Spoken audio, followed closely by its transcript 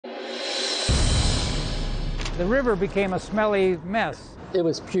The river became a smelly mess. It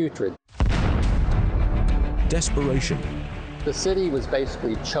was putrid. Desperation. The city was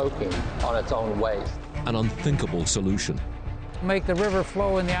basically choking on its own waste. An unthinkable solution. Make the river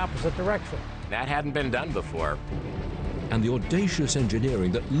flow in the opposite direction. That hadn't been done before. And the audacious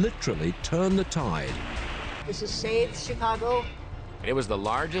engineering that literally turned the tide. This has saved Chicago. It was the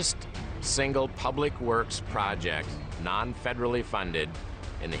largest single public works project, non-federally funded,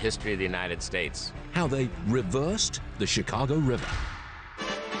 in the history of the United States. How they reversed the Chicago River.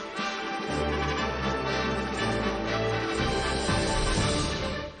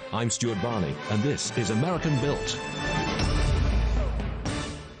 I'm Stuart Varney, and this is American Built.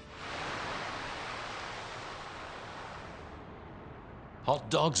 Hot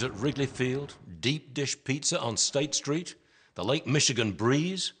dogs at Wrigley Field, deep dish pizza on State Street, the Lake Michigan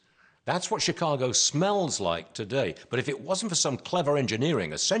breeze. That's what Chicago smells like today. But if it wasn't for some clever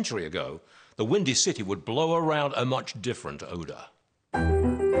engineering a century ago, the Windy City would blow around a much different odor.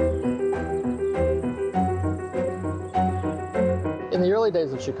 In the early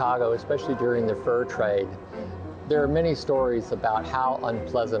days of Chicago, especially during the fur trade, there are many stories about how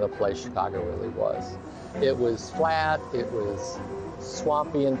unpleasant a place Chicago really was. It was flat, it was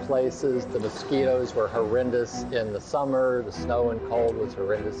swampy in places, the mosquitoes were horrendous in the summer, the snow and cold was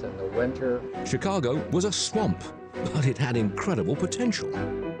horrendous in the winter. Chicago was a swamp, but it had incredible potential.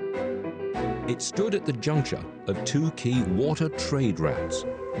 It stood at the juncture of two key water trade routes,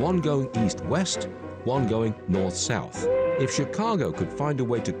 one going east-west, one going north-south. If Chicago could find a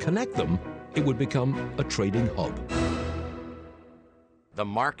way to connect them, it would become a trading hub. The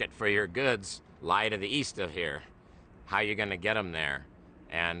market for your goods lie to the east of here. How are you going to get them there?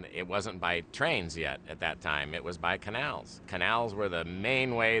 And it wasn't by trains yet at that time. It was by canals. Canals were the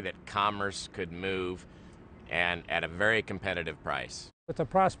main way that commerce could move, and at a very competitive price. With the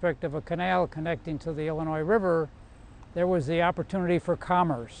prospect of a canal connecting to the Illinois River, there was the opportunity for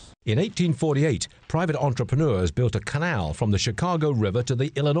commerce. In 1848, private entrepreneurs built a canal from the Chicago River to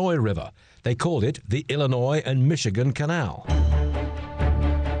the Illinois River. They called it the Illinois and Michigan Canal.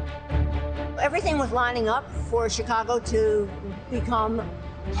 Everything was lining up for Chicago to become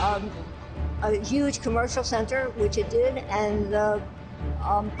a huge commercial center, which it did, and the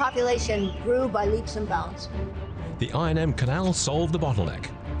population grew by leaps and bounds. The I&M Canal solved the bottleneck.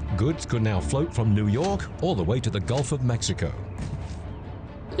 Goods could now float from New York all the way to the Gulf of Mexico.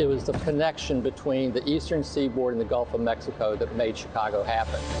 It was the connection between the eastern seaboard and the Gulf of Mexico that made Chicago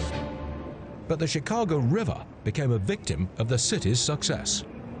happen. But the Chicago River became a victim of the city's success.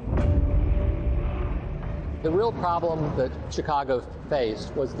 The real problem that Chicago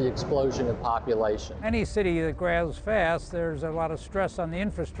faced was the explosion in population. Any city that grows fast, there's a lot of stress on the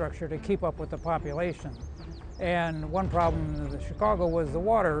infrastructure to keep up with the population. And one problem in Chicago was the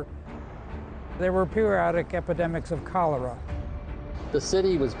water. There were periodic epidemics of cholera. The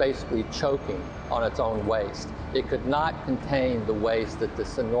city was basically choking on its own waste. It could not contain the waste that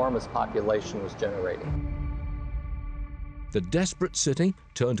this enormous population was generating. The desperate city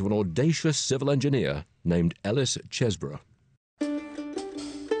turned to an audacious civil engineer named Chesbrough.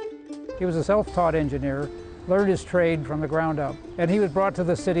 He was a self-taught engineer, learned his trade from the ground up, and he was brought to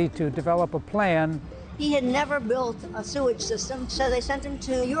the city to develop a plan. He had never built a sewage system, so they sent him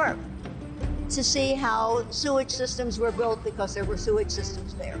to Europe to see how sewage systems were built, because there were sewage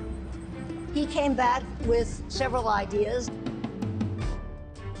systems there. He came back with several ideas.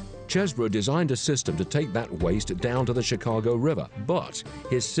 Chesbrough designed a system to take that waste down to the Chicago River, but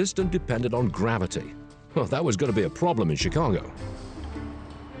his system depended on gravity. Well, that was going to be a problem in Chicago.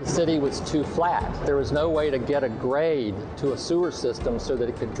 The city was too flat. There was no way to get a grade to a sewer system so that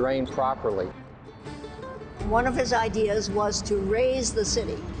it could drain properly. One of his ideas was to raise the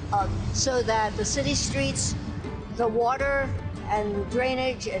city so that the city streets, the water and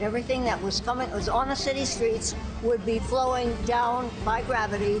drainage and everything that was on the city streets would be flowing down by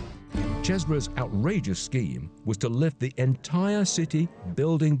gravity. Chesbrough's outrageous scheme was to lift the entire city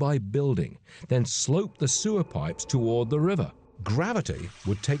building by building, then slope the sewer pipes toward the river. Gravity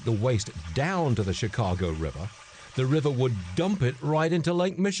would take the waste down to the Chicago River. The river would dump it right into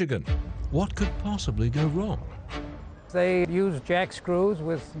Lake Michigan. What could possibly go wrong? They used jack screws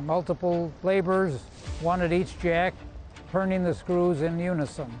with multiple laborers, one at each jack, turning the screws in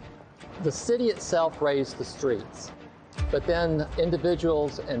unison. The city itself raised the streets, but then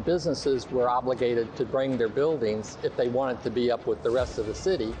individuals and businesses were obligated to bring their buildings, if they wanted to be up with the rest of the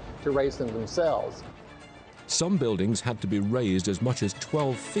city, to raise them themselves. Some buildings had to be raised as much as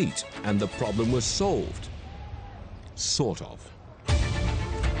 12 feet, and the problem was solved. Sort of.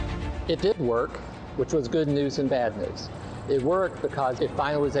 It did work, which was good news and bad news. It worked because it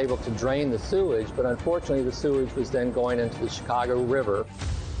finally was able to drain the sewage, but unfortunately the sewage was then going into the Chicago River.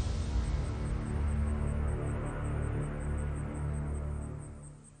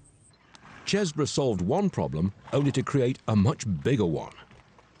 Chesbrough solved one problem only to create a much bigger one.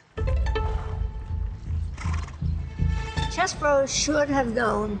 Chesbrough should have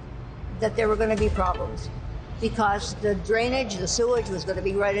known that there were going to be problems because the drainage, the sewage was going to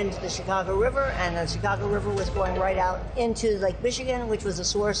be right into the Chicago River, and the Chicago River was going right out into Lake Michigan, which was a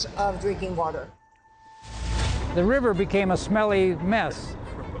source of drinking water. The river became a smelly mess,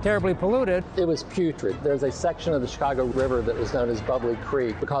 terribly polluted. It was putrid. There's a section of the Chicago River that was known as Bubbly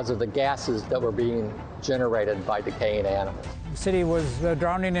Creek because of the gases that were being generated by decaying animals. The city was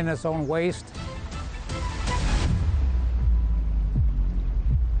drowning in its own waste.